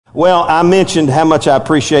Well, I mentioned how much I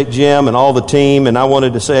appreciate Jim and all the team, and I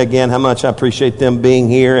wanted to say again how much I appreciate them being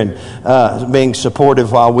here and being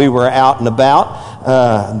supportive while we were out and about.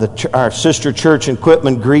 Our sister church in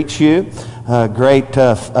Quitman greets you. Great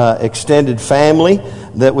extended family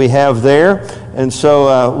that we have there. And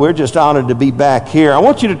so we're just honored to be back here. I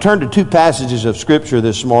want you to turn to two passages of Scripture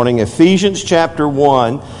this morning, Ephesians chapter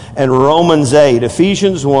 1 and Romans 8.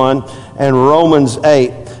 Ephesians 1 and Romans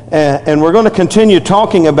 8. And we're going to continue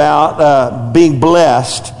talking about being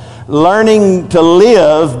blessed, learning to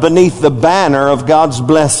live beneath the banner of God's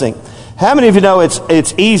blessing. How many of you know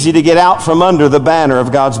it's easy to get out from under the banner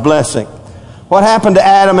of God's blessing? What happened to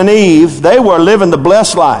Adam and Eve? They were living the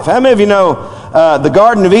blessed life. How many of you know the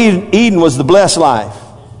Garden of Eden was the blessed life?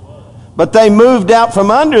 But they moved out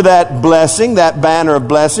from under that blessing, that banner of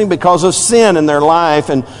blessing, because of sin in their life.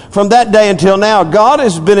 And from that day until now, God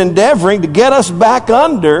has been endeavoring to get us back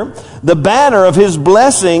under the banner of His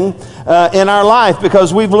blessing in our life,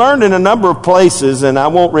 because we've learned in a number of places, and I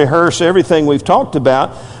won't rehearse everything we've talked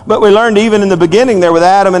about, but we learned even in the beginning there with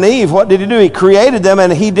Adam and Eve, what did He do? He created them,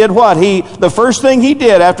 and He did what? The first thing He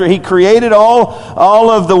did after He created all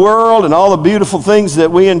of the world and all the beautiful things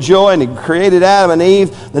that we enjoy, and He created Adam and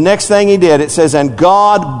Eve, the next thing He did, it says, and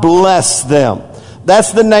God blessed them.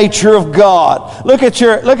 That's the nature of God. Look at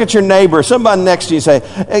your neighbor, somebody next to you, say,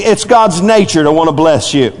 it's God's nature to want to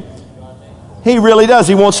bless you. He really does.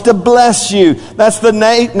 He wants to bless you. That's the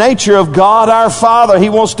nature of God our Father. He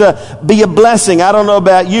wants to be a blessing. I don't know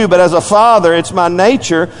about you, but as a father, it's my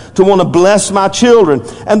nature to want to bless my children.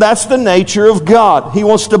 And that's the nature of God. He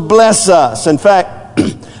wants to bless us. In fact,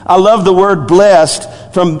 I love the word blessed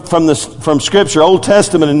from Scripture, Old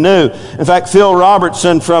Testament and New. In fact, Phil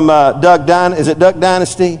Robertson from Duck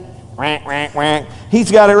Dynasty?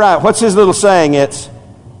 He's got it right. What's his little saying? It's,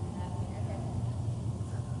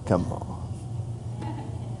 come on.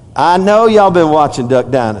 I know y'all been watching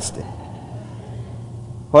Duck Dynasty.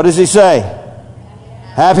 What does he say?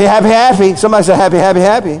 Happy, happy, happy. Somebody say happy, happy,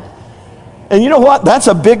 happy. And you know what? That's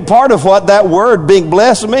a big part of what that word being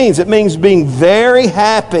blessed means. It means being very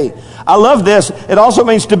happy. I love this. It also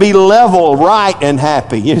means to be level, right, and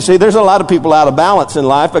happy. You see, there's a lot of people out of balance in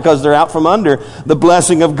life because they're out from under the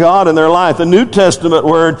blessing of God in their life. The New Testament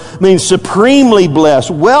word means supremely blessed,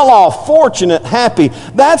 well off, fortunate, happy.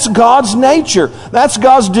 That's God's nature. That's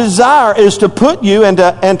God's desire, is to put you and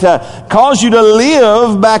to cause you to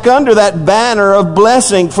live back under that banner of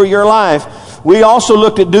blessing for your life. We also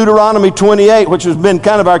looked at Deuteronomy 28, which has been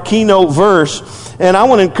kind of our keynote verse. And I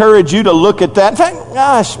want to encourage you to look at that. In fact,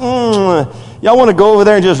 gosh, y'all want to go over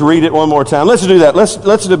there and just read it one more time? Let's do that. Let's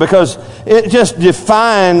do it, because it just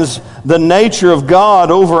defines the nature of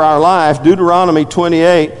God over our life. Deuteronomy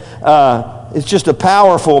 28, it's just a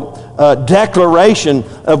powerful declaration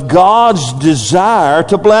of God's desire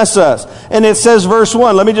to bless us. And it says, verse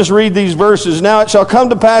 1, let me just read these verses. Now it shall come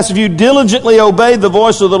to pass, if you diligently obey the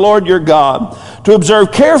voice of the Lord your God, to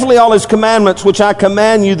observe carefully all His commandments, which I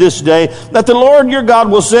command you this day, that the Lord your God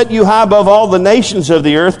will set you high above all the nations of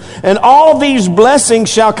the earth, and all these blessings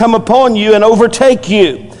shall come upon you and overtake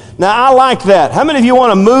you. Now, I like that. How many of you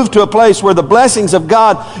want to move to a place where the blessings of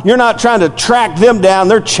God, you're not trying to track them down,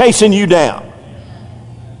 they're chasing you down?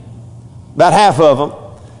 About half of them.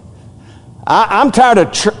 I'm tired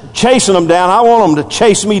of chasing them down. I want them to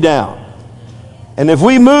chase me down. And if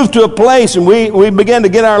we move to a place and we begin to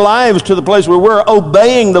get our lives to the place where we're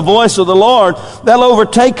obeying the voice of the Lord, that'll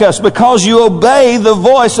overtake us, because you obey the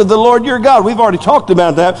voice of the Lord your God. We've already talked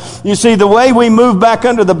about that. You see, the way we move back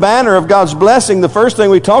under the banner of God's blessing, the first thing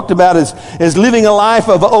we talked about is living a life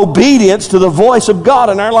of obedience to the voice of God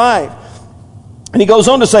in our life. And he goes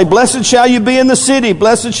on to say, blessed shall you be in the city,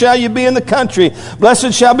 blessed shall you be in the country,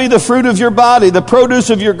 blessed shall be the fruit of your body, the produce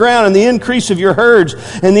of your ground, and the increase of your herds,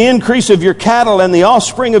 and the increase of your cattle, and the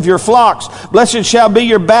offspring of your flocks. Blessed shall be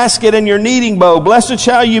your basket and your kneading bowl. Blessed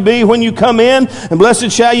shall you be when you come in, and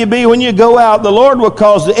blessed shall you be when you go out. The Lord will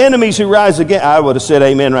cause the enemies who rise against, I would have said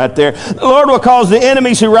amen right there. The Lord will cause the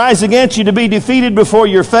enemies who rise against you to be defeated before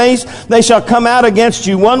your face. They shall come out against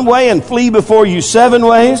you one way and flee before you 7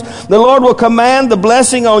 ways. The Lord will command the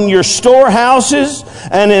blessing on your storehouses.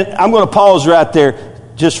 And I'm going to pause right there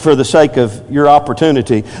just for the sake of your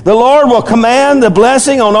opportunity. The Lord will command the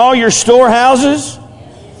blessing on all your storehouses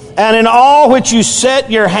and in all which you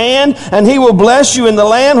set your hand, and He will bless you in the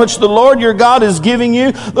land which the Lord your God is giving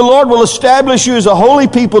you. The Lord will establish you as a holy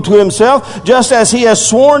people to Himself, just as He has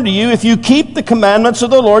sworn to you, if you keep the commandments of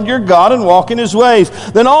the Lord your God and walk in His ways.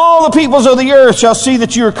 Then all the peoples of the earth shall see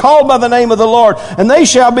that you are called by the name of the Lord, and they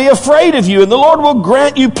shall be afraid of you, and the Lord will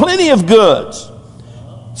grant you plenty of goods.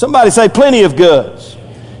 Somebody say plenty of goods.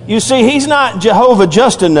 You see, He's not Jehovah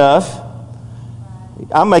just enough.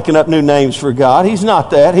 I'm making up new names for God. He's not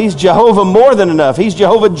that. He's Jehovah more than enough. He's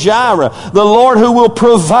Jehovah Jireh, the Lord who will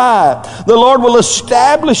provide. The Lord will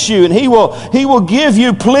establish you, and He will give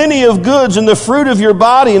you plenty of goods in the fruit of your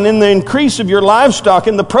body and in the increase of your livestock,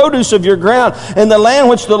 in the produce of your ground, and the land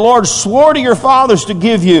which the Lord swore to your fathers to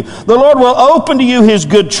give you. The Lord will open to you His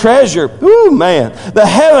good treasure. Ooh, man. The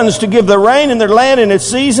heavens to give the rain in their land in its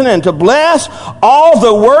season, and to bless all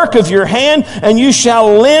the work of your hand, and you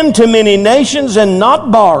shall lend to many nations and not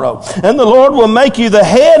borrow. And the Lord will make you the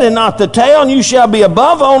head and not the tail, and you shall be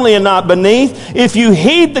above only and not beneath, if you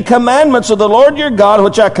heed the commandments of the Lord your God,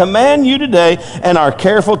 which I command you today, and are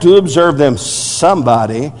careful to observe them.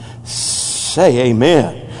 Somebody say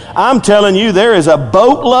amen. I'm telling you, there is a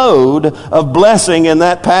boatload of blessing in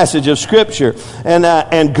that passage of Scripture.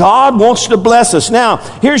 And God wants to bless us. Now,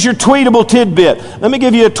 here's your tweetable tidbit. Let me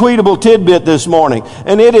give you a tweetable tidbit this morning.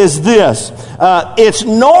 And it is this. It's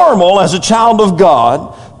normal as a child of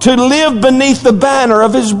God to live beneath the banner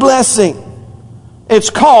of His blessing. It's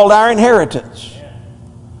called our inheritance.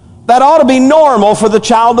 That ought to be normal for the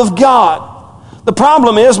child of God. The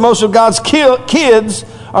problem is most of God's kids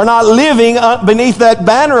are not living beneath that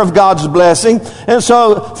banner of God's blessing, and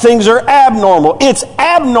so things are abnormal. It's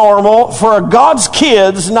abnormal for God's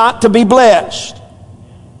kids not to be blessed.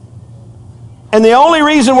 And the only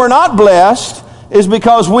reason we're not blessed is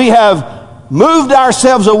because we have moved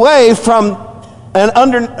ourselves away from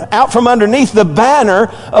out from underneath the banner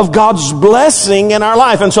of God's blessing in our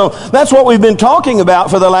life. And so that's what we've been talking about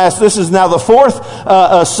for this is now the fourth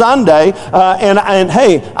Sunday. And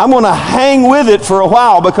hey, I'm going to hang with it for a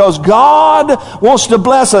while because God wants to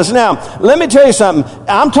bless us. Now, let me tell you something.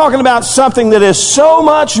 I'm talking about something that is so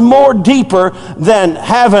much more deeper than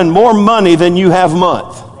having more money than you have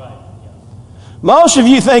month. Most of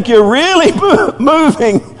you think you're really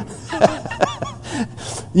moving.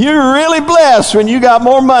 You're really blessed when you got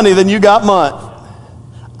more money than you got month.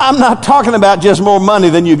 I'm not talking about just more money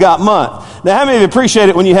than you got month. Now, how many of you appreciate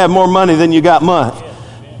it when you have more money than you got month?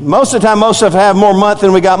 Most of the time, most of us have more month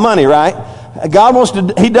than we got money, right? He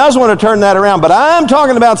does want to turn that around, but I'm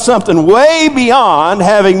talking about something way beyond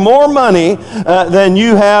having more money than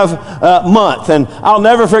you have month. And I'll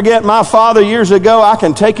never forget my father years ago. I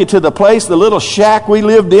can take you to the place, the little shack we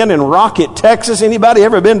lived in Rocket, Texas. Anybody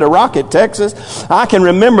ever been to Rocket, Texas? I can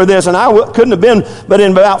remember this, and I couldn't have been but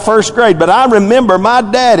in about first grade, but I remember my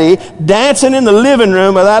daddy dancing in the living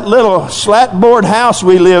room of that little slat-board house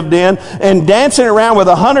we lived in and dancing around with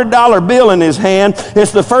a $100 bill in his hand.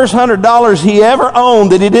 It's the first $100 he ever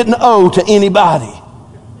owned that he didn't owe to anybody.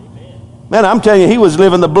 Man, I'm telling you, he was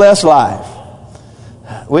living the blessed life.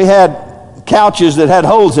 We had couches that had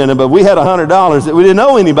holes in them, but we had $100 that we didn't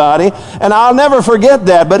owe anybody, and I'll never forget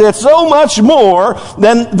that. But it's so much more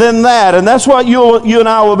than that, and that's what you and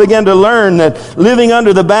I will begin to learn, that living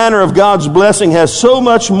under the banner of God's blessing has so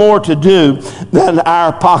much more to do than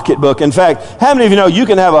our pocketbook. In fact, how many of you know you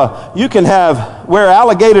can wear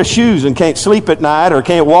alligator shoes and can't sleep at night, or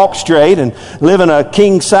can't walk straight, and sleep in a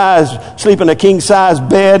king size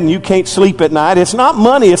bed and you can't sleep at night? It's not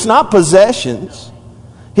money, it's not possessions.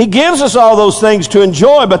 He gives us all those things to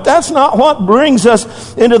enjoy, but that's not what brings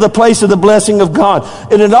us into the place of the blessing of God.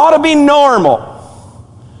 And it ought to be normal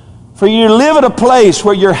for you to live at a place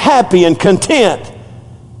where you're happy and content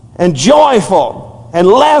and joyful and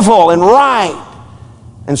level and right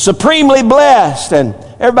and supremely blessed. And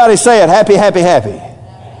everybody say it, happy, happy, happy.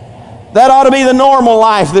 That ought to be the normal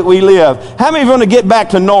life that we live. How many of you want to get back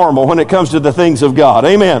to normal when it comes to the things of God?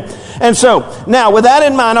 Amen. And so, now with that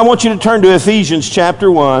in mind, I want you to turn to Ephesians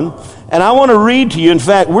chapter 1. And I want to read to you. In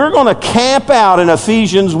fact, we're going to camp out in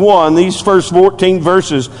Ephesians 1, these first 14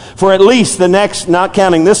 verses, for at least the next, not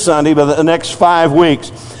counting this Sunday, but the next 5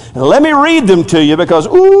 weeks. And let me read them to you because,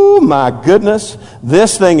 ooh, my goodness,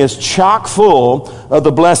 this thing is chock full of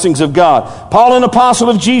the blessings of God. Paul, an apostle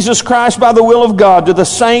of Jesus Christ by the will of God, to the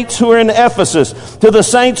saints who are in Ephesus, to the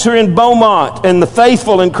saints who are in Beaumont, and the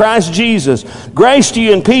faithful in Christ Jesus. Grace to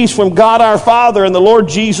you and peace from God our Father and the Lord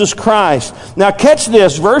Jesus Christ. Now catch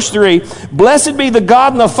this, verse 3. Blessed be the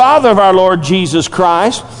God and the Father of our Lord Jesus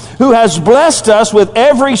Christ, who has blessed us with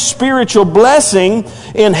every spiritual blessing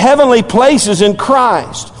in heavenly places in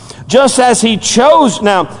Christ. Just as He chose.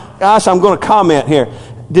 Now, guys, I'm going to comment here.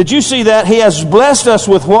 Did you see that? He has blessed us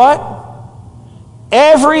with what?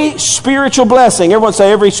 Every spiritual blessing. Everyone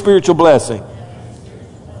say every spiritual blessing.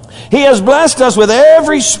 He has blessed us with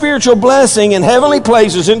every spiritual blessing in heavenly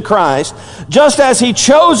places in Christ, just as He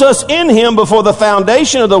chose us in Him before the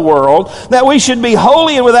foundation of the world, that we should be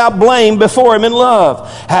holy and without blame before Him in love,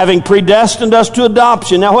 having predestined us to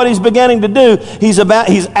adoption. Now what He's beginning to do, He's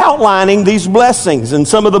outlining these blessings and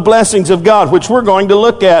some of the blessings of God, which we're going to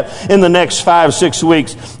look at in the next 5-6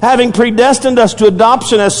 weeks. Having predestined us to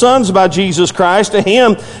adoption as sons by Jesus Christ, to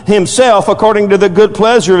Him Himself, according to the good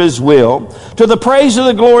pleasure of His will, to the praise of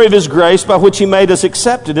the glory of His grace, by which He made us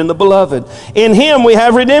accepted in the Beloved. In Him we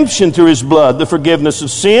have redemption through His blood, the forgiveness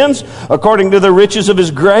of sins, according to the riches of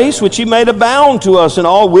His grace, which He made abound to us in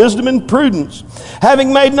all wisdom and prudence,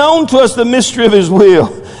 having made known to us the mystery of His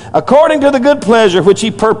will, according to the good pleasure which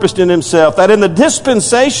He purposed in Himself, that in the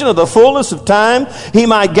dispensation of the fullness of time He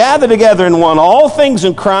might gather together in one all things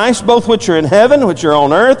in Christ, both which are in heaven, which are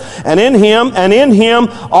on earth, and in Him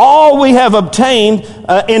all we have obtained,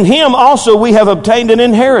 in Him also we have obtained an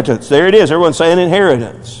inheritance. There it is. Everyone say an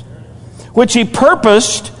inheritance. Which He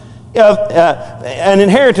purposed, an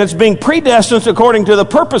inheritance, being predestined according to the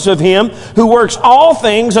purpose of Him who works all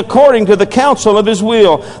things according to the counsel of His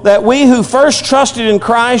will, that we who first trusted in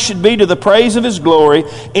Christ should be to the praise of His glory.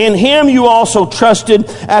 In Him you also trusted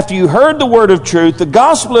after you heard the word of truth, the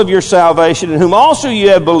gospel of your salvation, in whom also you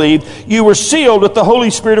have believed. You were sealed with the Holy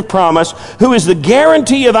Spirit of promise, who is the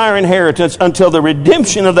guarantee of our inheritance until the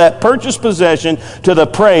redemption of that purchased possession, to the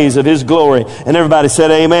praise of His glory. And everybody said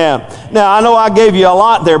amen. Now I know I gave you a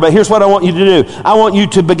lot there, but here's what I want you to do. I want you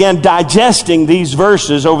to begin digesting these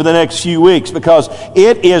verses over the next few weeks, because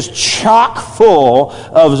it is chock full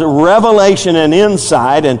of revelation and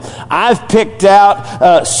insight. And I've picked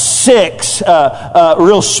out 6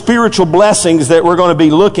 real spiritual blessings that we're going to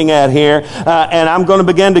be looking at here. And I'm going to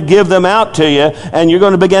begin to give them out to you. And you're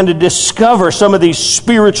going to begin to discover some of these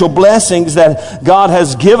spiritual blessings that God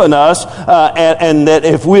has given us. And that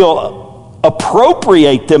if we'll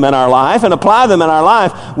appropriate them in our life and apply them in our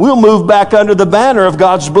life, we'll move back under the banner of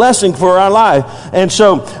God's blessing for our life. And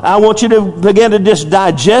so I want you to begin to just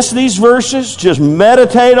digest these verses, just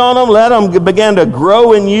meditate on them, let them begin to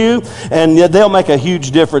grow in you, and they'll make a huge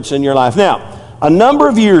difference in your life. Now, a number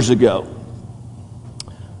of years ago,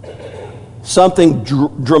 something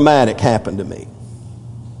dramatic happened to me.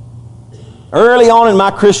 Early on in my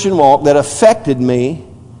Christian walk, that affected me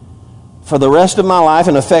for the rest of my life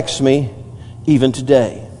and affects me even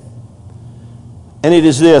today. And it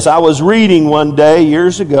is this. I was reading one day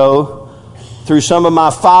years ago through some of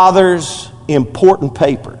my father's important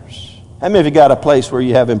papers. How many of you got a place where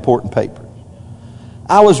you have important papers?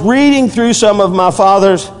 I was reading through some of my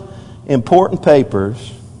father's important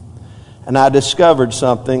papers, and I discovered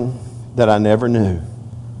something that I never knew.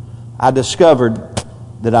 I discovered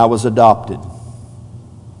that I was adopted.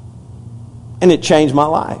 And it changed my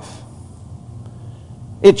life.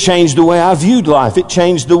 It changed the way I viewed life. It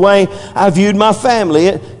changed the way I viewed my family.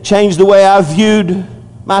 It changed the way I viewed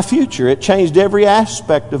my future. It changed every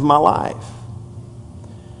aspect of my life.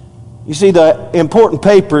 You see, the important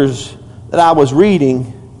papers that I was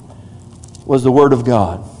reading was the Word of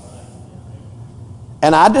God.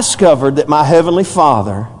 And I discovered that my Heavenly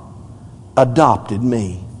Father adopted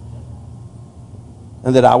me.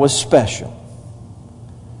 And that I was special.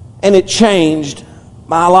 And it changed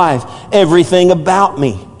my life. Everything about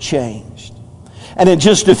me changed. And in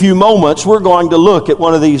just a few moments, we're going to look at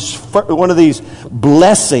one of these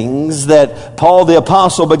blessings that Paul the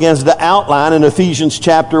Apostle begins to outline in Ephesians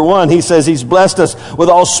chapter 1. He says He's blessed us with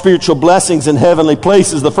all spiritual blessings in heavenly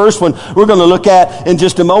places. The first one we're going to look at in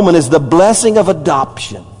just a moment is the blessing of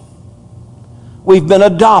adoption. We've been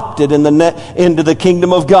adopted into the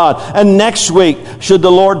kingdom of God. And next week, should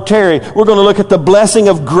the Lord tarry, we're going to look at the blessing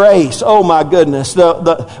of grace. Oh my goodness,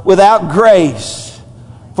 without grace.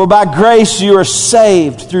 For by grace you are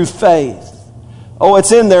saved through faith. Oh,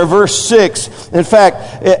 it's in there, verse 6. In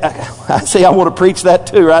fact, I want to preach that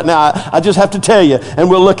too right now. I just have to tell you, and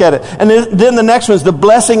we'll look at it. And then the next one is the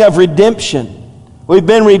blessing of redemption. We've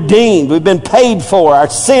been redeemed. We've been paid for. Our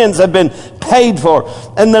sins have been paid for.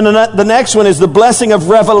 And then the next one is the blessing of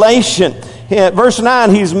revelation. Verse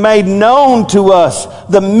 9, He's made known to us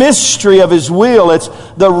the mystery of His will. It's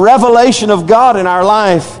the revelation of God in our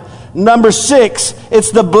life. Number 6,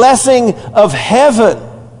 it's the blessing of heaven.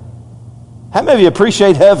 How many of you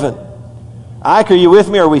appreciate heaven? Ike, are you with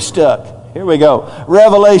me or are we stuck? Here we go.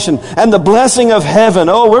 Revelation and the blessing of heaven.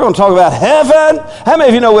 Oh, we're going to talk about heaven. How many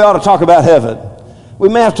of you know we ought to talk about heaven? We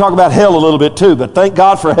may have to talk about hell a little bit too, but thank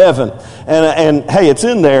God for heaven. And hey, it's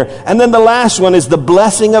in there. And then the last one is the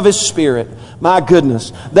blessing of His Spirit. My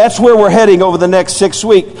goodness. That's where we're heading over the next 6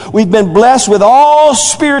 weeks. We've been blessed with all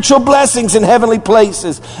spiritual blessings in heavenly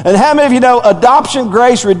places. And how many of you know adoption,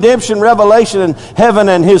 grace, redemption, revelation, and heaven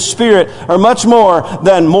and His Spirit are much more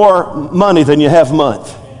money than you have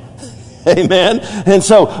month? Amen. And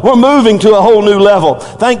so we're moving to a whole new level.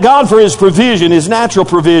 Thank God for His provision, His natural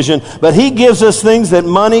provision, but He gives us things that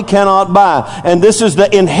money cannot buy. And this is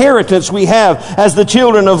the inheritance we have as the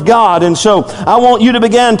children of God. And so I want you to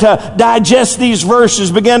begin to digest these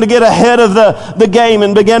verses, begin to get ahead of the game,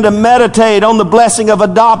 and begin to meditate on the blessing of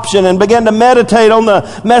adoption, and begin to meditate on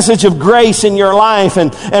the message of grace in your life,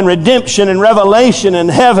 and redemption and revelation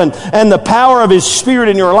and heaven and the power of His Spirit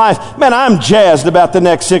in your life. Man, I'm jazzed about the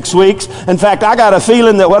next 6 weeks. In fact, I got a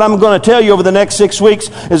feeling that what I'm going to tell you over the next 6 weeks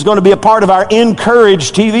is going to be a part of our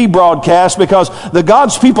Encourage TV broadcast, because the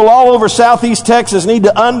God's people all over Southeast Texas need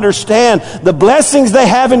to understand the blessings they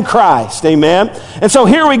have in Christ. Amen. And so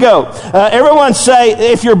here we go. Everyone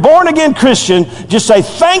say, if you're born again Christian, just say,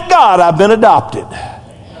 thank God I've been adopted.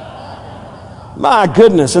 My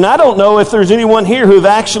goodness. And I don't know if there's anyone here who've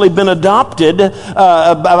actually been adopted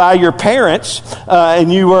by your parents,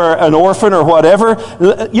 and you were an orphan or whatever.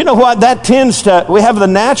 You know what? We have the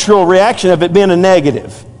natural reaction of it being a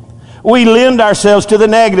negative. We lend ourselves to the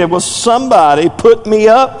negative. Well, somebody put me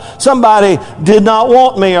up. Somebody did not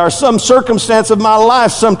want me, or some circumstance of my life,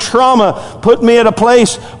 some trauma put me at a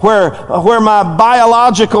place where my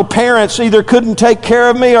biological parents either couldn't take care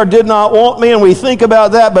of me or did not want me, and we think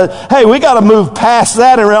about that. But hey, we got to move past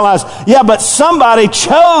that and realize, yeah, but somebody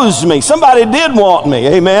chose me. Somebody did want me.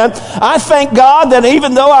 Amen. I thank God that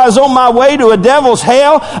even though I was on my way to a devil's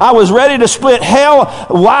hell, I was ready to split hell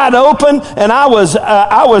wide open, and I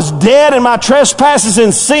was dead in my trespasses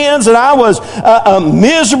and sins, and I was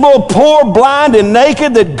miserable, poor, blind, and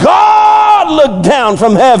naked, that God looked down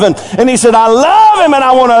from heaven and He said, I love him and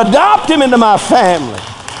I want to adopt him into my family.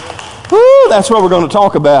 Woo, that's what we're going to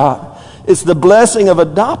talk about. It's the blessing of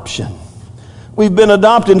adoption. We've been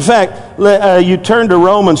adopted. In fact, you turn to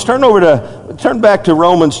Romans. Turn back to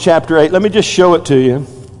Romans chapter 8. Let me just show it to you.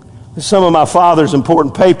 Some of my father's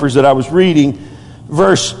important papers that I was reading.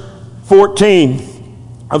 Verse 14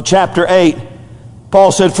 of chapter 8,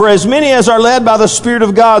 Paul said, for as many as are led by the Spirit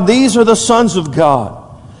of God, these are the sons of God.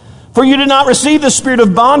 For you did not receive the spirit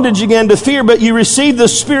of bondage again to fear, but you received the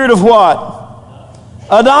Spirit of what?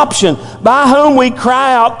 Adoption, by whom we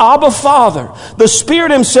cry out, Abba, Father. The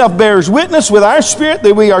Spirit Himself bears witness with our spirit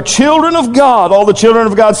that we are children of God. All the children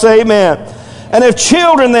of God say amen. And if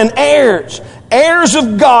children, then heirs, heirs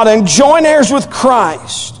of God, and joint heirs with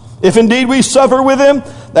Christ, if indeed we suffer with Him,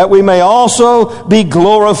 that we may also be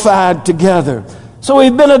glorified together. So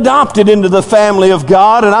we've been adopted into the family of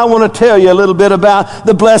God, and I want to tell you a little bit about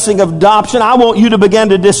the blessing of adoption. I want you to begin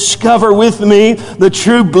to discover with me the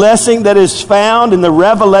true blessing that is found in the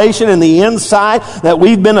revelation and the insight that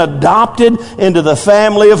we've been adopted into the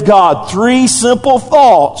family of God. 3 simple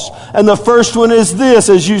thoughts. And the first one is this,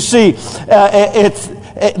 as you see,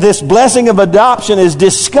 this blessing of adoption is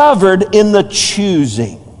discovered in the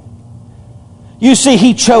choosing. You see,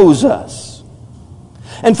 He chose us.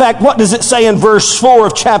 In fact, what does it say in verse 4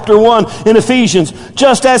 of chapter 1 in Ephesians?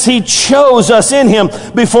 Just as He chose us in Him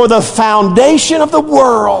before the foundation of the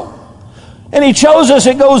world. And He chose us,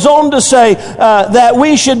 it goes on to say, that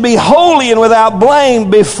we should be holy and without blame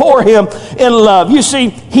before Him in love. You see,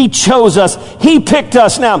 He chose us. He picked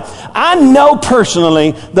us. Now, I know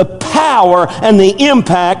personally the power and the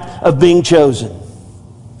impact of being chosen.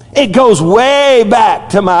 It goes way back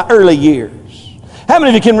to my early years. How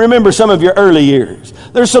many of you can remember some of your early years?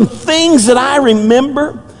 There's some things that I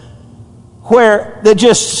remember that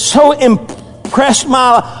just so impressed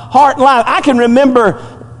my heart and life. I can remember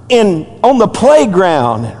on the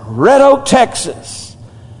playground in Red Oak, Texas,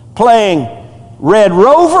 playing Red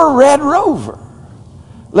Rover, Red Rover.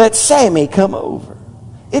 Let Sammy come over.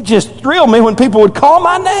 It just thrilled me when people would call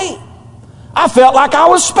my name. I felt like I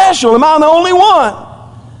was special. Am I the only one?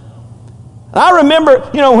 I remember,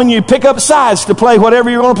 when you pick up sides to play whatever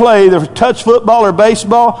you're going to play, either touch football or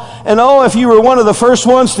baseball, and if you were one of the first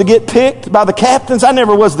ones to get picked by the captains. I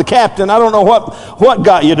never was the captain. I don't know what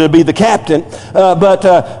got you to be the captain.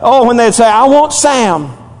 When they'd say, I want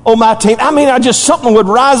Sam on my team. Something would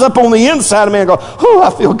rise up on the inside of me and go,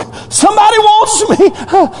 I feel good. Somebody wants me.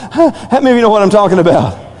 How many of you know what I'm talking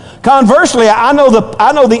about? Conversely, I know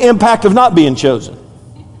the impact of not being chosen.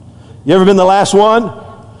 You ever been the last one?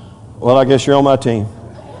 Well, I guess you're on my team.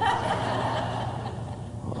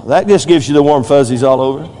 That just gives you the warm fuzzies all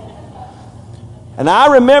over. And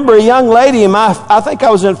I remember a young lady I think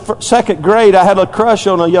I was in second grade. I had a crush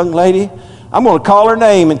on a young lady. I'm going to call her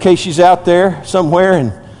name in case she's out there somewhere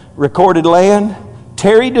in recorded land.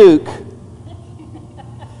 Terry Duke.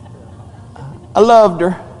 I loved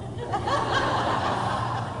her.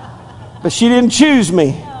 But she didn't choose me.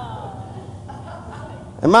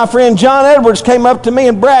 And my friend John Edwards came up to me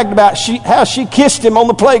and bragged about how she kissed him on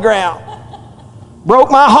the playground.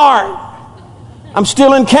 Broke my heart. I'm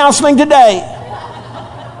still in counseling today.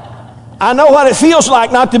 I know what it feels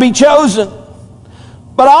like not to be chosen.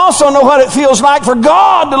 But I also know what it feels like for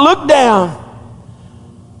God to look down.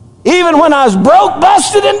 Even when I was broke,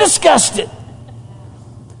 busted, and disgusted.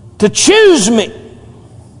 To choose me.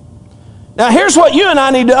 Now here's what you and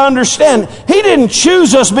I need to understand. He didn't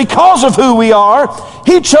choose us because of who we are.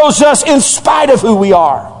 He chose us in spite of who we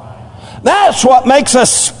are. That's what makes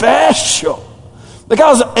us special.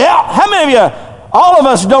 Because how many of you, all of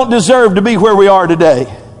us don't deserve to be where we are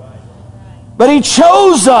today. But He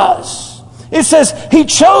chose us. It says He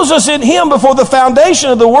chose us in Him before the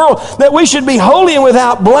foundation of the world, that we should be holy and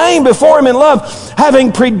without blame before Him in love,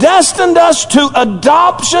 having predestined us to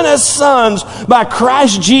adoption as sons by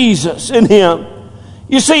Christ Jesus in Him.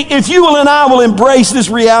 You see, if you will and I will embrace this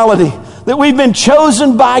reality that we've been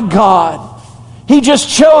chosen by God. He just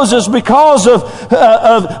chose us because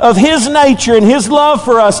of His nature and His love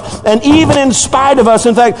for us, and even in spite of us.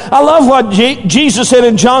 In fact, I love what Jesus said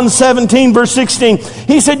in John 17, verse 16.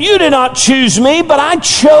 He said, "You did not choose me, but I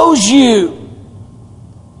chose you."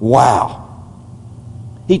 Wow.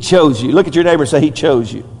 He chose you. Look at your neighbor and say, He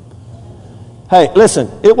chose you. Hey,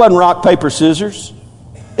 listen, it wasn't rock, paper, scissors.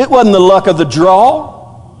 It wasn't the luck of the draw.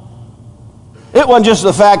 It wasn't just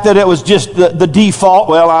the fact that it was just the default.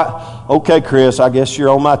 Well, okay, Chris, I guess you're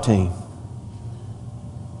on my team.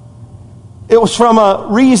 It was from a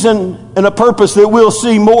reason and a purpose that we'll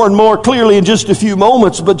see more and more clearly in just a few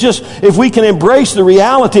moments. But just if we can embrace the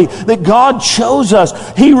reality that God chose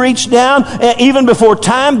us. He reached down even before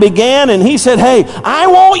time began and He said, hey, I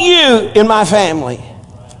want you in my family.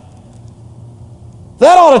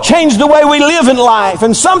 That ought to change the way we live in life.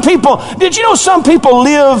 And some people, did you know some people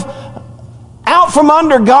live out from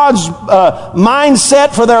under God's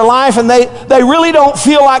mindset for their life, and they really don't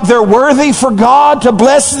feel like they're worthy for God to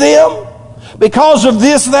bless them because of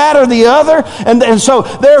this, that, or the other. And so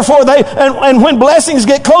therefore and when blessings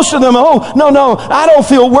get close to them, oh, no, I don't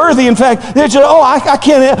feel worthy. In fact, they just, I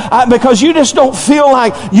can't, because you just don't feel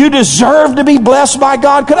like you deserve to be blessed by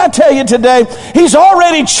God. Could I tell you today, He's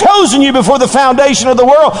already chosen you before the foundation of the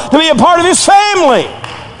world to be a part of His family.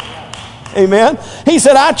 Amen. He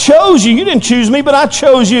said, I chose you. You didn't choose me, but I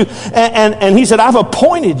chose you. And He said, I've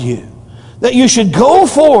appointed you that you should go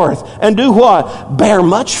forth and do what? Bear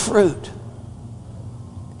much fruit.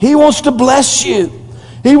 He wants to bless you.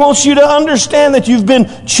 He wants you to understand that you've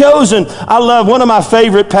been chosen. I love one of my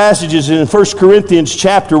favorite passages in 1 Corinthians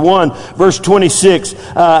chapter 1, verse 26.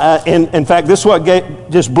 In fact, this is what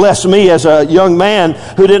just blessed me as a young man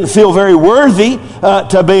who didn't feel very worthy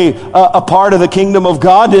to be a part of the kingdom of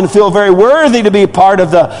God, didn't feel very worthy to be part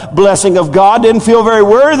of the blessing of God, didn't feel very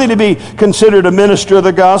worthy to be considered a minister of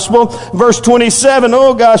the gospel. Verse 27,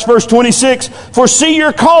 verse 26. For see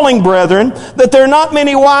your calling, brethren, that there are not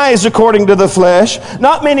many wise according to the flesh,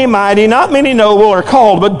 not many mighty, not many noble are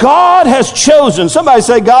called, but God has chosen. Somebody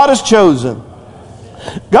say, God has chosen.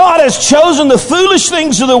 God has chosen the foolish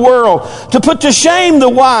things of the world to put to shame the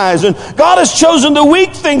wise. And God has chosen the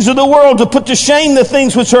weak things of the world to put to shame the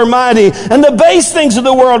things which are mighty, and the base things of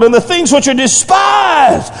the world and the things which are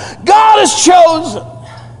despised. God has chosen.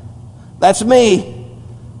 That's me.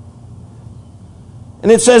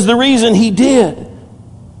 And it says the reason He did.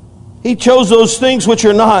 He chose those things which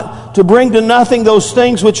are not, to bring to nothing those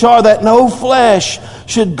things which are, that no flesh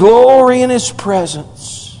should glory in His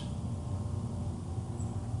presence.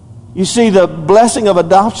 You see, the blessing of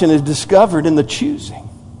adoption is discovered in the choosing.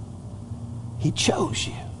 He chose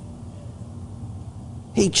you.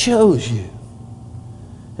 He chose you.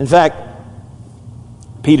 In fact,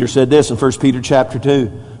 Peter said this in 1 Peter chapter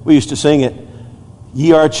 2. We used to sing it.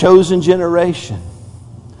 Ye are a chosen generation,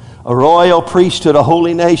 a royal priesthood, a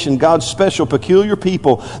holy nation, God's special, peculiar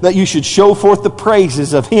people, that you should show forth the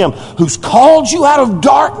praises of Him who's called you out of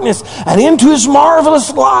darkness and into His marvelous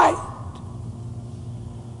light.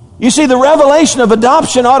 You see, the revelation of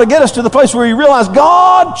adoption ought to get us to the place where we realize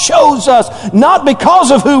God chose us not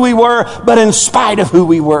because of who we were, but in spite of who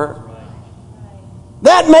we were.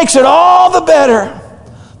 That makes it all the better.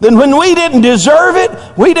 Then when we didn't deserve it,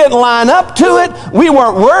 we didn't line up to it, we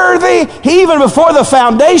weren't worthy, even before the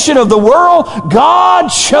foundation of the world, God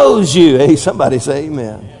chose you. Hey, somebody say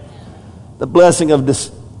amen. The blessing of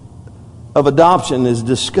of adoption is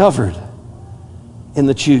discovered in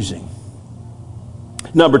the choosing.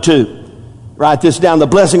 Number 2, write this down. The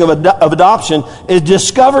blessing of adoption is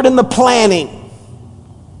discovered in the planning.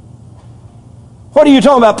 What are you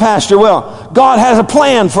talking about, Pastor? Well, God has a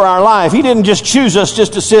plan for our life. He didn't just choose us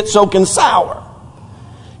just to sit soaking sour.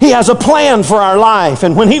 He has a plan for our life.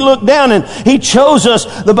 And when He looked down and He chose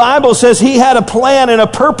us, the Bible says He had a plan and a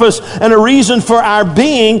purpose and a reason for our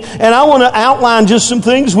being. And I want to outline just some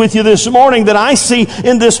things with you this morning that I see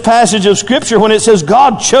in this passage of Scripture when it says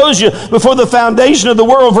God chose you before the foundation of the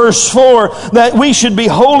world, verse 4, that we should be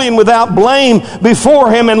holy and without blame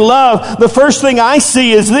before Him in love. The first thing I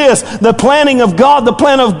see is this, the planning of God, the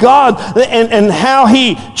plan of God and how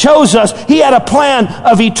He chose us. He had a plan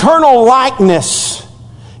of eternal likeness.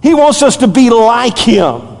 He wants us to be like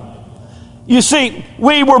Him. You see,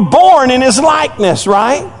 we were born in His likeness,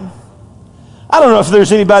 right? I don't know if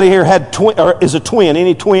there's anybody here had or is a twin.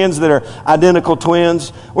 Any twins that are identical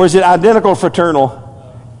twins? Or is it identical fraternal?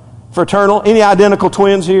 Fraternal? Any identical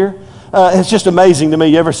twins here? It's just amazing to me.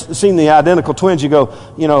 You ever seen the identical twins? You go,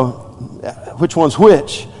 which one's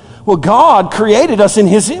which? Well, God created us in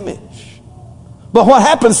His image. But what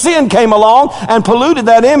happened? Sin came along and polluted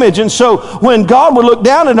that image. And so when God would look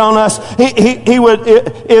down on us, he would,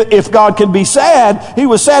 if God could be sad, He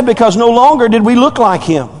was sad because no longer did we look like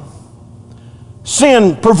Him.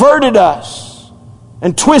 Sin perverted us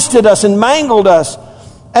and twisted us and mangled us.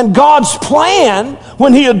 And God's plan,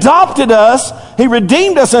 when He adopted us, He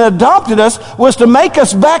redeemed us and adopted us, was to make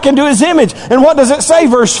us back into His image. And what does it say,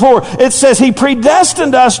 verse 4? It says He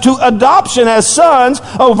predestined us to adoption as sons.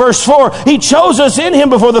 Oh, verse 4, He chose us in Him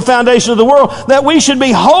before the foundation of the world, that we should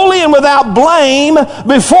be holy and without blame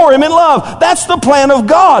before Him in love. That's the plan of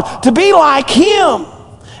God, to be like Him.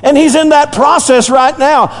 And He's in that process right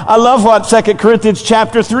now. I love what 2 Corinthians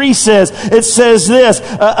chapter 3 says. It says this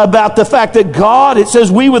about the fact that God, it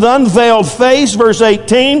says, we with unveiled face, verse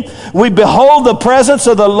 18, we behold the presence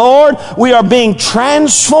of the Lord. We are being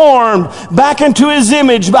transformed back into His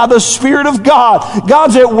image by the Spirit of God.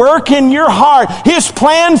 God's at work in your heart. His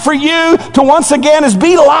plan for you to once again is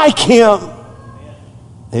be like Him.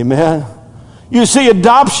 Amen. You see,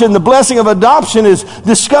 adoption, the blessing of adoption is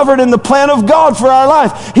discovered in the plan of God for our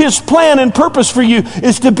life. His plan and purpose for you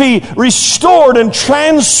is to be restored and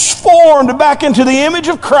transformed back into the image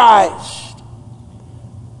of Christ.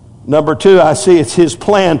 Number 2, I see it's His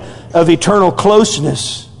plan of eternal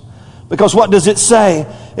closeness. Because what does it say?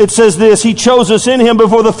 It says this, He chose us in Him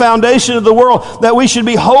before the foundation of the world, that we should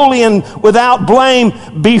be holy and without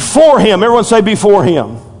blame before Him. Everyone say before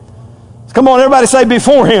Him. Come on, everybody say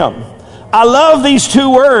before Him. I love these two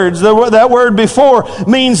words. That word before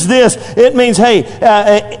means this. It means,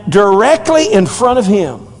 directly in front of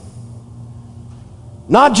Him.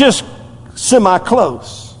 Not just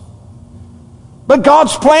semi-close. But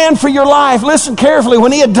God's plan for your life, listen carefully,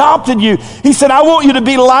 when He adopted you, He said, I want you to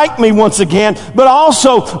be like me once again, but I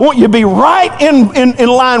also want you to be right in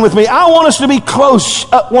line with me. I want us to be close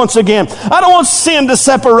once again. I don't want sin to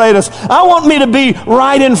separate us. I want me to be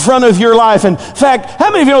right in front of your life. In fact, how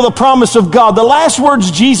many of you know the promise of God? The last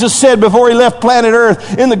words Jesus said before He left planet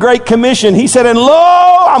Earth in the Great Commission, He said, and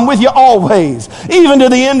lo, I'm with you always, even to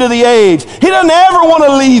the end of the age. He doesn't ever want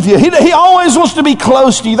to leave you. He always wants to be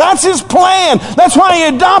close to you. That's His plan. That's why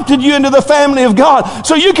He adopted you into the family of God.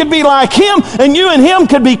 So you could be like Him, and you and Him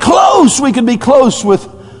could be close. We could be close with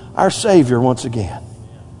our Savior once again.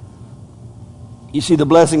 You see, the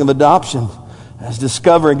blessing of adoption as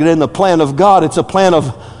discovering it in the plan of God. It's a plan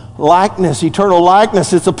of likeness, eternal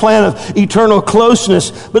likeness. It's a plan of eternal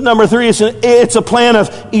closeness. But number 3, it's a plan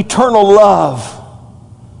of eternal love.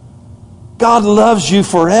 God loves you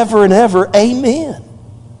forever and ever. Amen.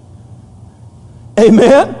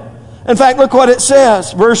 Amen. In fact, look what it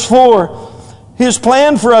says. Verse 4. His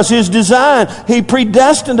plan for us, His design. He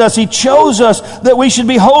predestined us. He chose us that we should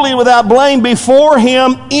be holy and without blame before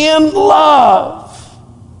Him in love.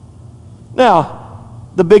 Now,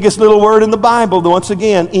 the biggest little word in the Bible, once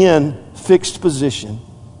again, in fixed position.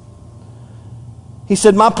 He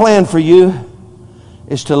said, my plan for you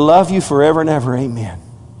is to love you forever and ever. Amen.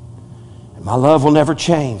 And my love will never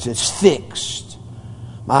change. It's fixed.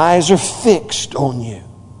 My eyes are fixed on you.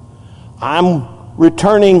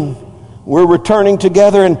 We're returning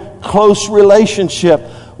together in close relationship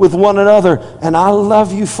with one another, and I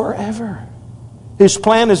love you forever. His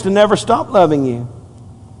plan is to never stop loving you.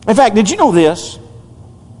 In fact, did you know this?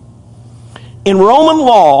 In Roman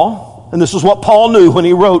law, and this is what Paul knew when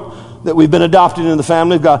he wrote that we've been adopted into the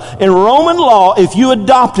family of God. In Roman law, if you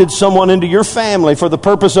adopted someone into your family for the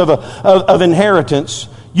purpose of inheritance,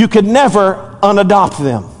 you could never unadopt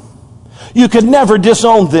them. You could never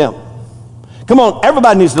disown them. Come on,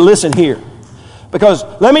 everybody needs to listen here. Because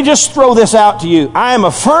let me just throw this out to you. I am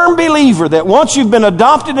a firm believer that once you've been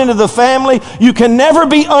adopted into the family, you can never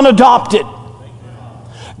be unadopted.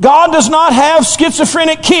 God does not have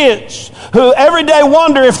schizophrenic kids who every day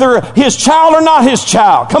wonder if they're His child or not His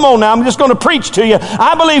child. Come on now, I'm just going to preach to you.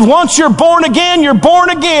 I believe once you're born again, you're born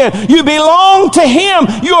again. You belong to Him.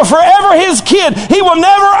 You are forever His kid. He will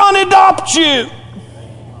never unadopt you.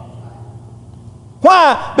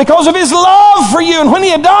 Why? Because of His love for you. And when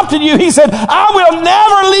He adopted you, He said, I will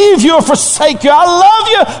never leave you or forsake you. I love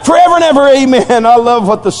you forever and ever. Amen. I love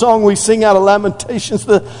what the song we sing out of Lamentations,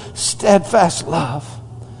 the steadfast love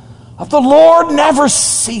of the Lord never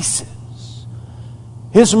ceases.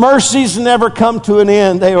 His mercies never come to an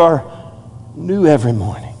end. They are new every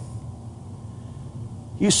morning.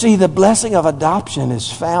 You see, the blessing of adoption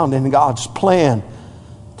is found in God's plan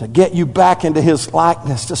to get you back into His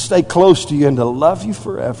likeness, to stay close to you and to love you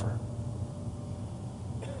forever.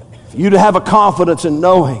 For you to have a confidence in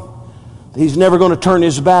knowing that He's never going to turn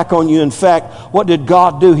His back on you. In fact, what did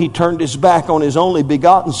God do? He turned His back on His only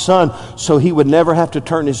begotten Son so He would never have to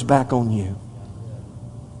turn His back on you.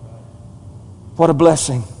 What a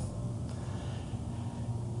blessing.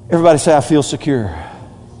 Everybody say, I feel secure.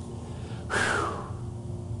 Whew.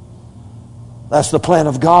 That's the plan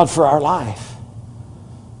of God for our life.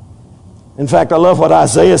 In fact, I love what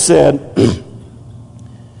Isaiah said.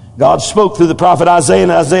 God spoke through the prophet Isaiah in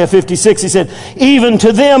Isaiah 56. He said, even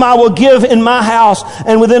to them I will give in my house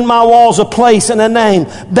and within my walls a place and a name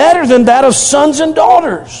better than that of sons and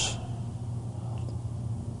daughters.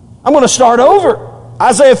 I'm going to start over.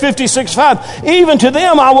 Isaiah 56:5. Even to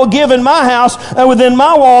them I will give in my house and within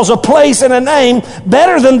my walls a place and a name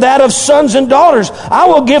better than that of sons and daughters. I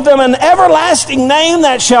will give them an everlasting name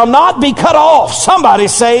that shall not be cut off. Somebody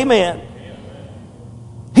say amen.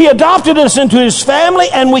 He adopted us into His family,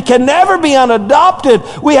 and we can never be unadopted.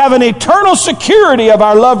 We have an eternal security of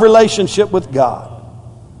our love relationship with God.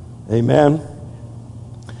 Amen.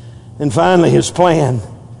 And finally, His plan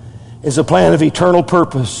is a plan of eternal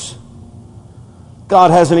purpose.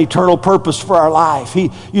 God has an eternal purpose for our life.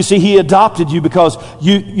 You see, He adopted you because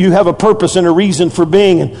you have a purpose and a reason for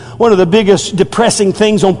being. And one of the biggest depressing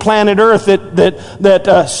things on planet Earth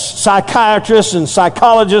that psychiatrists and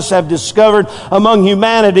psychologists have discovered among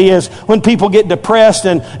humanity is when people get depressed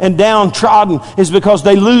and downtrodden is because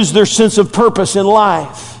they lose their sense of purpose in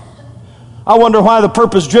life. I wonder why the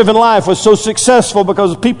purpose-driven life was so successful,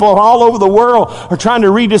 because people all over the world are trying to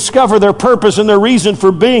rediscover their purpose and their reason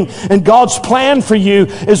for being. And God's plan for you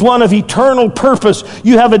is one of eternal purpose.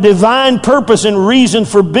 You have a divine purpose and reason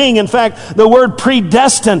for being. In fact, the word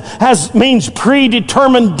predestined means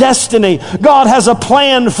predetermined destiny. God has a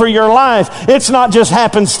plan for your life. It's not just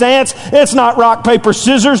happenstance. It's not rock, paper,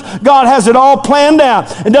 scissors. God has it all planned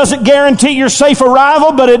out. It doesn't guarantee your safe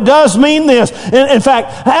arrival, but it does mean this. In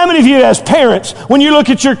fact, how many of you as parents, when you look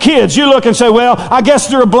at your kids, you look and say, well, I guess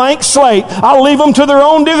they're a blank slate. I'll leave them to their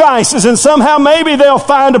own devices, and somehow maybe they'll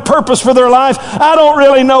find a purpose for their life. I don't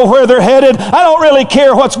really know where they're headed. I don't really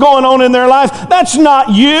care what's going on in their life. That's not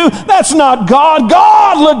you. That's not God.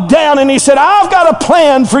 God looked down and He said, I've got a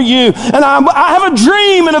plan for you, and I have a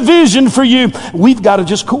dream and a vision for you. We've got to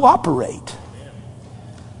just cooperate.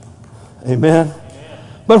 Amen.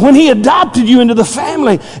 But when He adopted you into the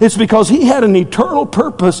family, it's because He had an eternal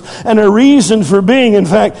purpose and a reason for being. In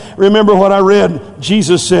fact, remember what I read?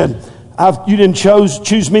 Jesus said, you didn't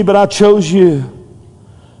choose me, but I chose you.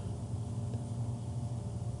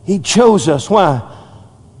 He chose us. Why?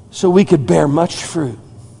 So we could bear much fruit.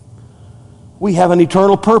 We have an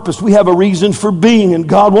eternal purpose. We have a reason for being, and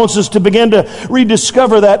God wants us to begin to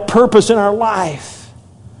rediscover that purpose in our life.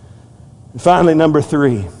 And finally, number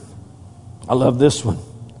 3. I love this one.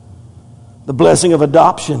 The blessing of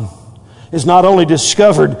adoption is not only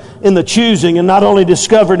discovered in the choosing and not only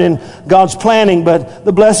discovered in God's planning, but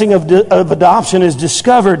the blessing of adoption is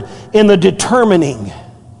discovered in the determining.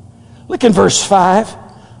 Look in verse 5.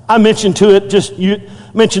 I mentioned you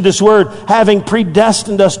mentioned this word, having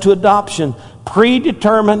predestined us to adoption.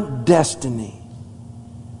 Predetermined destiny.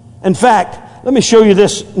 In fact, let me show you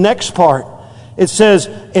this next part. It says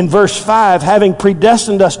in verse 5, having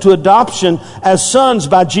predestined us to adoption as sons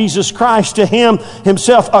by Jesus Christ to Him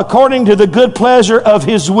Himself, according to the good pleasure of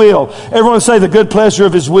His will. Everyone say the good pleasure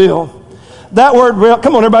of His will. That word will,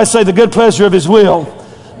 come on everybody say the good pleasure of His will.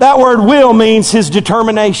 That word will means His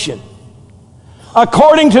determination.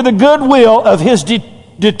 According to the good will of His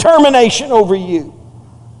determination over you.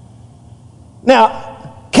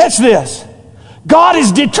 Now, catch this. God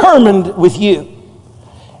is determined with you.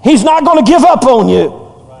 He's not going to give up on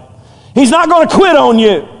you. He's not going to quit on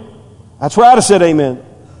you. That's where I'd have said amen.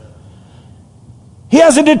 He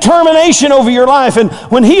has a determination over your life. And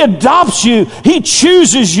when He adopts you, He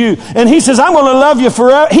chooses you. And He says, I'm going to love you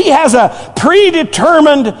forever. He has a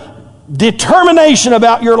predetermined determination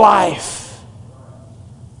about your life.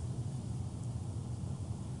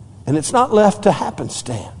 And it's not left to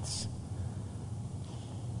happenstance.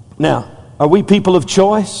 Now, are we people of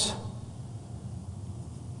choice?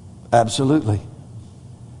 Absolutely.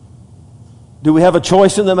 Do we have a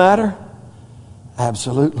choice in the matter?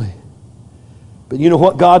 Absolutely. But you know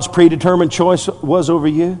what God's predetermined choice was over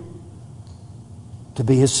you? To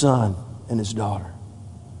be His son and His daughter.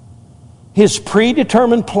 His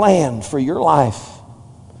predetermined plan for your life.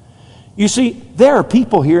 You see, there are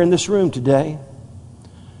people here in this room today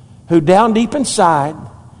who down deep inside,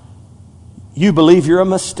 you believe you're a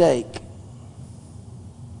mistake.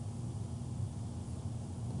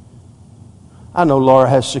 I know Laura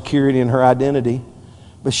has security in her identity,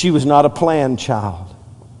 but she was not a planned child.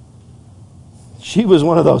 She was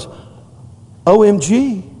one of those,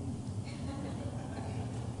 OMG.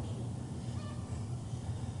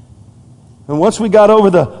 And once we got over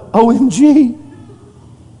the OMG,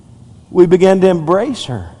 we began to embrace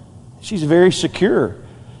her. She's very secure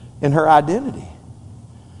in her identity.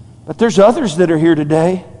 But there's others that are here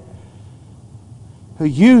today who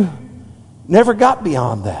you never got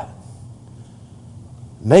beyond that.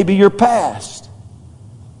 Maybe your past.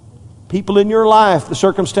 People in your life, the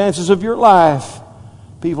circumstances of your life,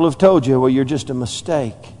 people have told you, well, you're just a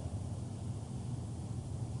mistake.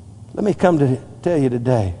 Let me come to tell you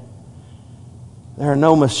today, there are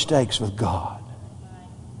no mistakes with God.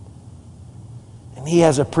 And He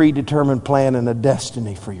has a predetermined plan and a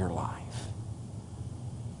destiny for your life.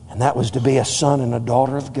 And that was to be a son and a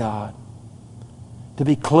daughter of God. To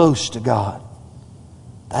be close to God.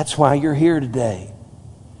 That's why you're here today.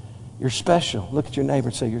 You're special. Look at your neighbor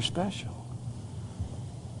and say, you're special.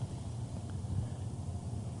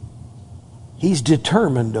 He's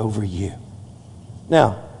determined over you.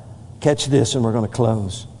 Now, catch this and we're going to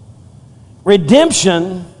close.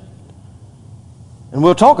 Redemption, and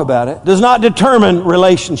we'll talk about it, does not determine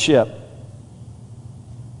relationship.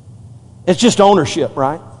 It's just ownership,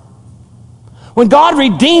 right? When God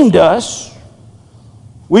redeemed us,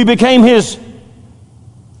 we became His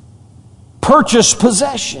purchased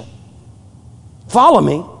possession. Follow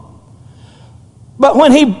me. But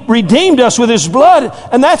when He redeemed us with His blood,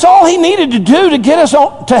 and that's all He needed to do to get us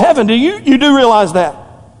to heaven. You do realize that?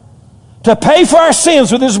 To pay for our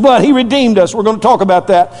sins with His blood. He redeemed us. We're going to talk about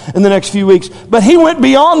that in the next few weeks. But He went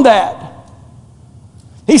beyond that.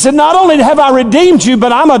 He said, not only have I redeemed you,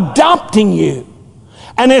 but I'm adopting you.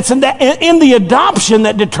 And it's in the adoption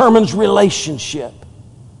that determines relationship.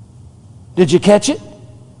 Did you catch it?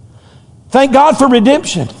 Thank God for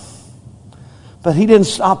redemption. But He didn't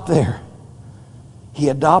stop there. He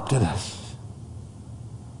adopted us.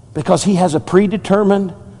 Because He has a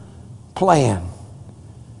predetermined plan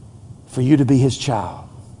for you to be His child.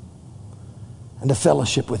 And to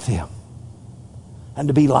fellowship with Him. And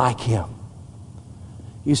to be like Him.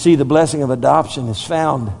 You see, the blessing of adoption is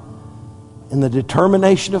found in the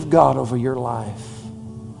determination of God over your life.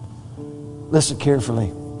 Listen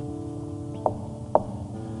carefully.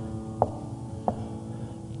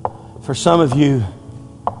 For some of you,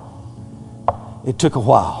 it took a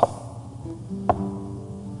while.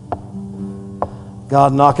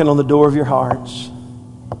 God knocking on the door of your hearts.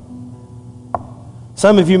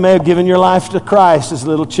 Some of you may have given your life to Christ as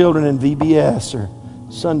little children in VBS or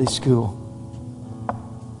Sunday school.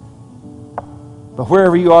 But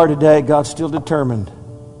wherever you are today, God's still determined.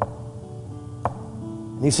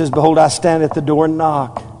 And He says, behold, I stand at the door and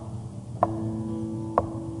knock.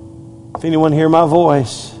 If anyone hear my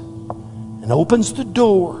voice and opens the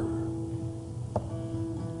door,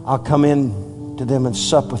 I'll come in to them and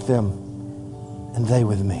sup with them, and they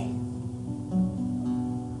with me.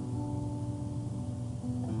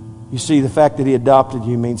 You see, the fact that He adopted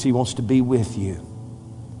you means He wants to be with you.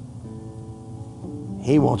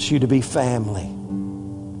 He wants you to be family.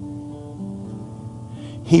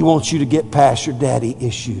 He wants you to get past your daddy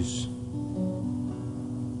issues.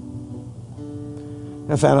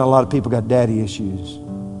 I found out a lot of people got daddy issues.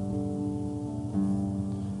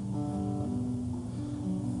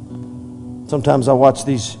 Sometimes I watch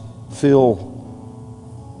these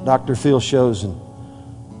Dr. Phil shows, and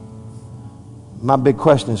my big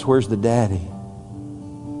question is, where's the daddy?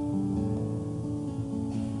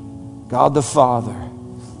 God the Father.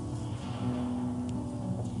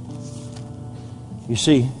 You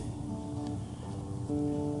see,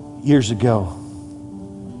 years ago,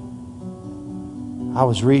 I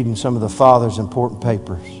was reading some of the Father's important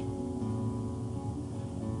papers.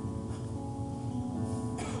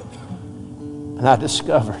 And I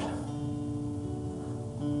discovered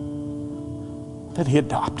that He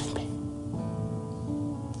adopted me.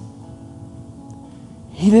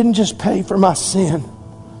 He didn't just pay for my sin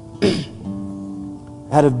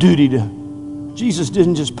out of duty to... Jesus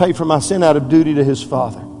didn't just pay for my sin out of duty to His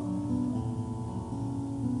Father.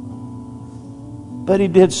 But He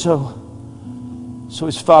did so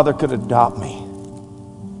His Father could adopt me.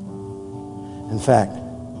 In fact,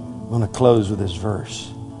 I'm going to close with this verse.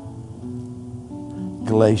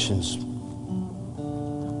 Galatians.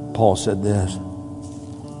 Paul said this.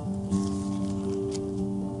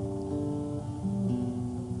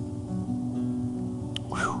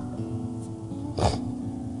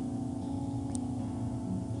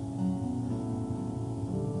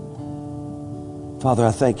 Father,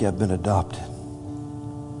 I thank You I've been adopted.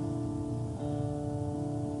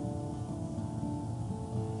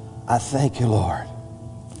 I thank You, Lord,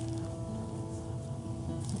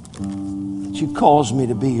 that You caused me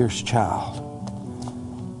to be Your child.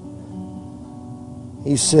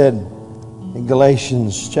 He said in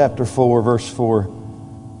Galatians chapter 4, verse 4,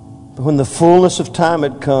 but when the fullness of time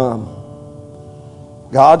had come,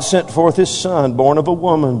 God sent forth His Son, born of a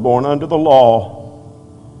woman, born under the law,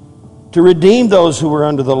 to redeem those who were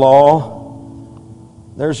under the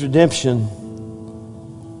law. There's redemption,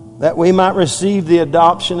 that we might receive the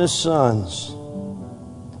adoption as sons.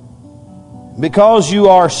 Because you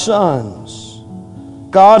are sons,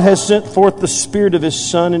 God has sent forth the Spirit of His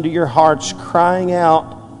Son into your hearts, crying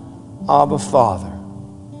out, Abba, Father.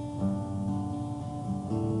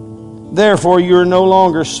 Therefore you are no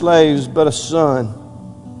longer slaves, but a son.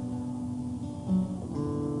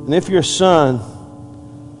 And if you're a son,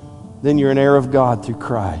 then you're an heir of God through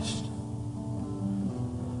Christ.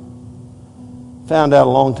 Found out a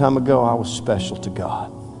long time ago I was special to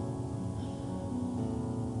God.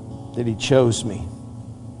 That He chose me.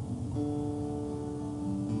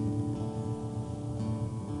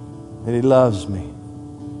 That He loves me.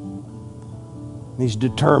 And He's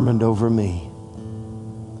determined over me.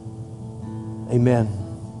 Amen.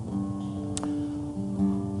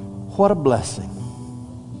 What a blessing.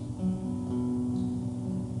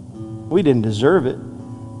 We didn't deserve it,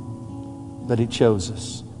 but He chose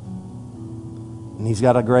us. And He's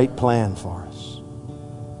got a great plan for us.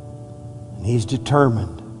 And He's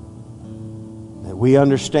determined that we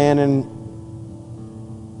understand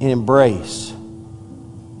and embrace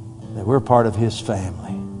that we're part of His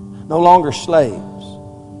family. No longer slaves,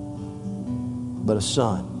 but a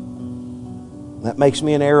son. That makes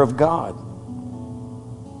me an heir of God.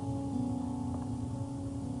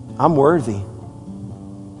 I'm worthy.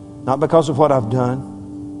 Not because of what I've done,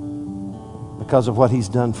 because of what He's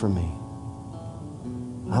done for me.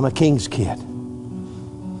 I'm a king's kid.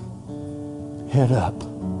 Head up,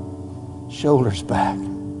 shoulders back,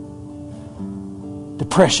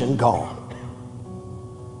 depression gone.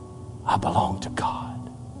 I belong to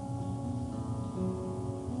God.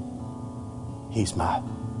 He's my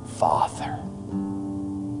Father.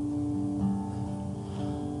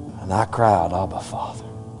 And I cry out, Abba, Father.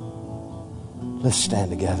 Let's stand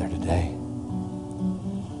together today.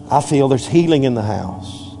 I feel there's healing in the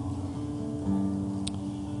house.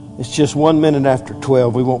 It's just 1 minute after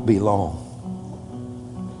 12. We won't be long.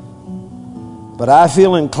 But I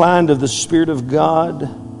feel inclined of the Spirit of God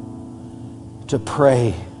to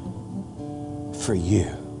pray for you.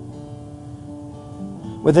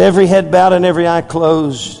 With every head bowed and every eye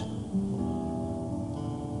closed,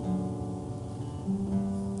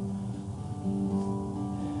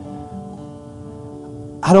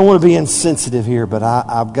 I don't want to be insensitive here, but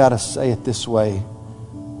I've got to say it this way.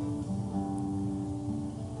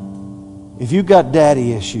 If you've got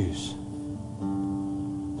daddy issues,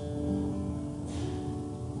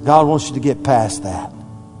 God wants you to get past that.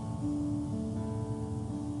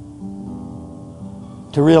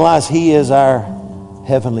 To realize He is our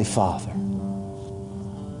Heavenly Father.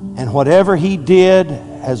 And whatever He did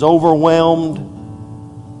has overwhelmed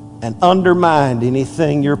and undermined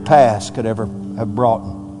anything your past could ever have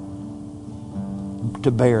brought to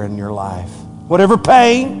bear in your life. Whatever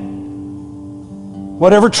pain,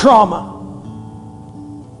 whatever trauma,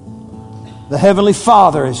 the Heavenly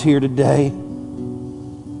Father is here today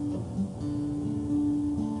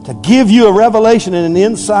to give you a revelation and an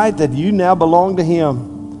insight that you now belong to Him.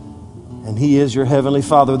 And He is your Heavenly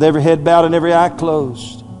Father. With every head bowed and every eye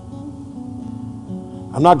closed.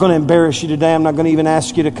 I'm not going to embarrass you today. I'm not going to even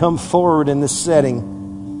ask you to come forward in this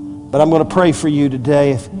setting. But I'm going to pray for you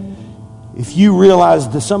today. If you realize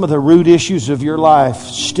that some of the root issues of your life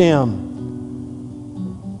stem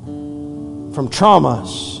from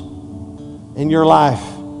traumas in your life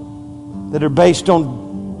that are based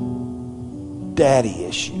on daddy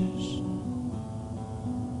issues.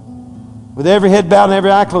 With every head bowed and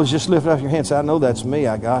every eye closed, just lift up your hand and say, I know that's me.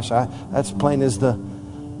 That's plain as the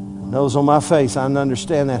nose on my face. I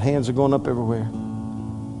understand that. Hands are going up everywhere.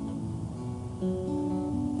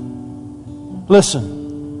 Listen.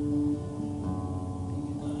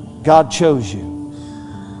 God chose you.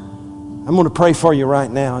 I'm going to pray for you right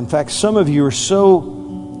now. In fact, some of you are so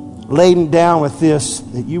laden down with this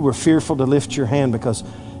that you were fearful to lift your hand because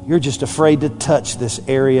you're just afraid to touch this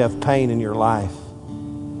area of pain in your life.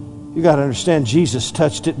 You got to understand, Jesus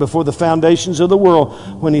touched it before the foundations of the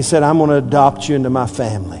world when He said, I'm going to adopt you into my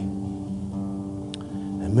family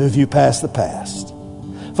and move you past the past.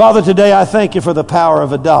 Father, today I thank you for the power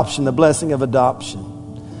of adoption, the blessing of adoption.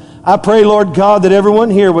 I pray, Lord God, that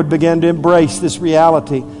everyone here would begin to embrace this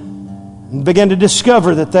reality and begin to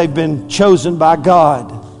discover that they've been chosen by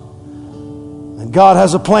God. And God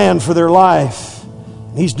has a plan for their life.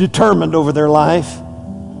 He's determined over their life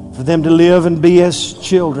for them to live and be as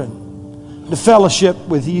children, to fellowship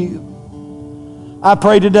with you. I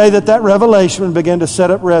pray today that that revelation would begin to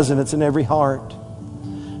set up resonance in every heart.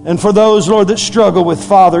 And for those, Lord, that struggle with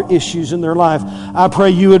father issues in their life, I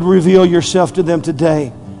pray you would reveal yourself to them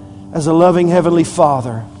today as a loving Heavenly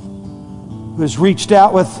Father who has reached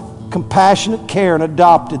out with compassionate care and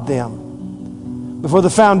adopted them before the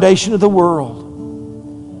foundation of the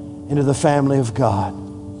world into the family of God.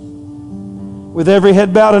 With every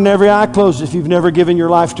head bowed and every eye closed, if you've never given your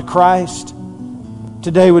life to Christ,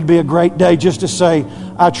 today would be a great day just to say,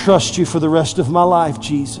 I trust you for the rest of my life,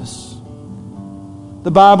 Jesus.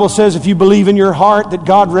 The Bible says if you believe in your heart that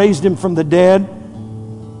God raised Him from the dead,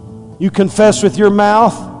 you confess with your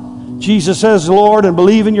mouth Jesus says Lord and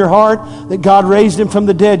believe in your heart that God raised Him from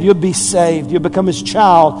the dead, you'll be saved. You'll become His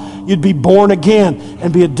child. You'd be born again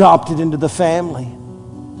and be adopted into the family.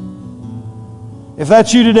 If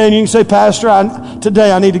that's you today and you can say, Pastor,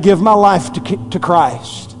 today I need to give my life to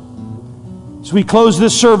Christ. As we close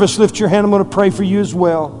this service, lift your hand. I'm going to pray for you as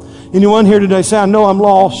well. Anyone here today say, I know I'm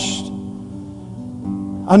lost.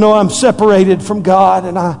 I know I'm separated from God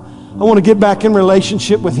and I want to get back in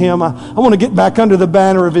relationship with Him. I want to get back under the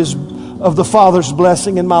banner of the Father's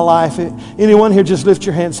blessing in my life. Anyone here, just lift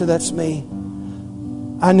your hand and say, that's me.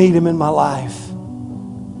 I need Him in my life.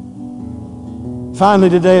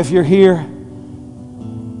 Finally today, if you're here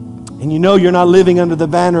and you know you're not living under the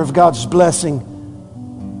banner of God's blessing,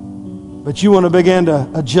 but you want to begin to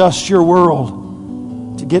adjust your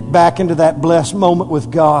world to get back into that blessed moment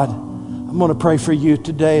with God, I'm going to pray for you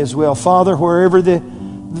today as well. Father, wherever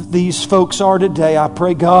these folks are today, I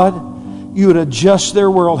pray, God, you would adjust their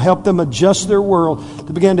world, help them adjust their world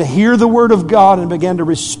to begin to hear the Word of God and begin to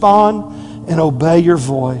respond and obey your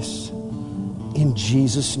voice. In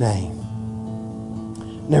Jesus' name.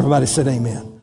 And everybody said amen.